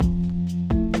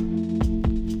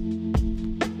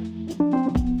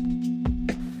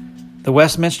The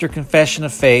Westminster Confession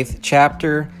of Faith,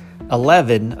 Chapter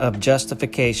 11 of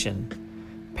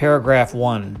Justification, Paragraph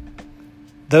 1.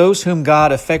 Those whom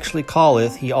God effectually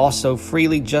calleth, he also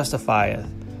freely justifieth,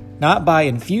 not by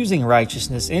infusing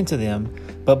righteousness into them,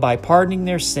 but by pardoning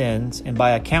their sins, and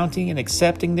by accounting and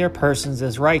accepting their persons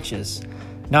as righteous,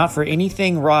 not for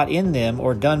anything wrought in them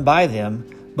or done by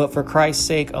them, but for Christ's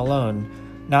sake alone,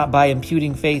 not by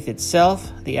imputing faith itself,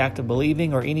 the act of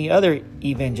believing, or any other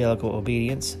evangelical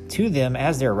obedience to them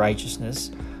as their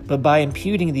righteousness, but by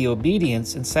imputing the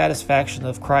obedience and satisfaction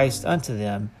of Christ unto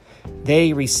them,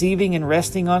 they receiving and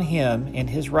resting on him and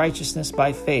his righteousness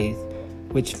by faith,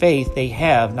 which faith they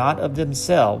have not of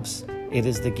themselves, it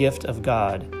is the gift of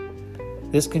God.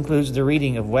 This concludes the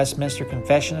reading of Westminster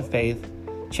Confession of Faith,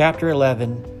 Chapter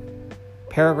 11,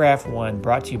 Paragraph 1,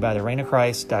 brought to you by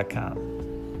thereignofchrist.com.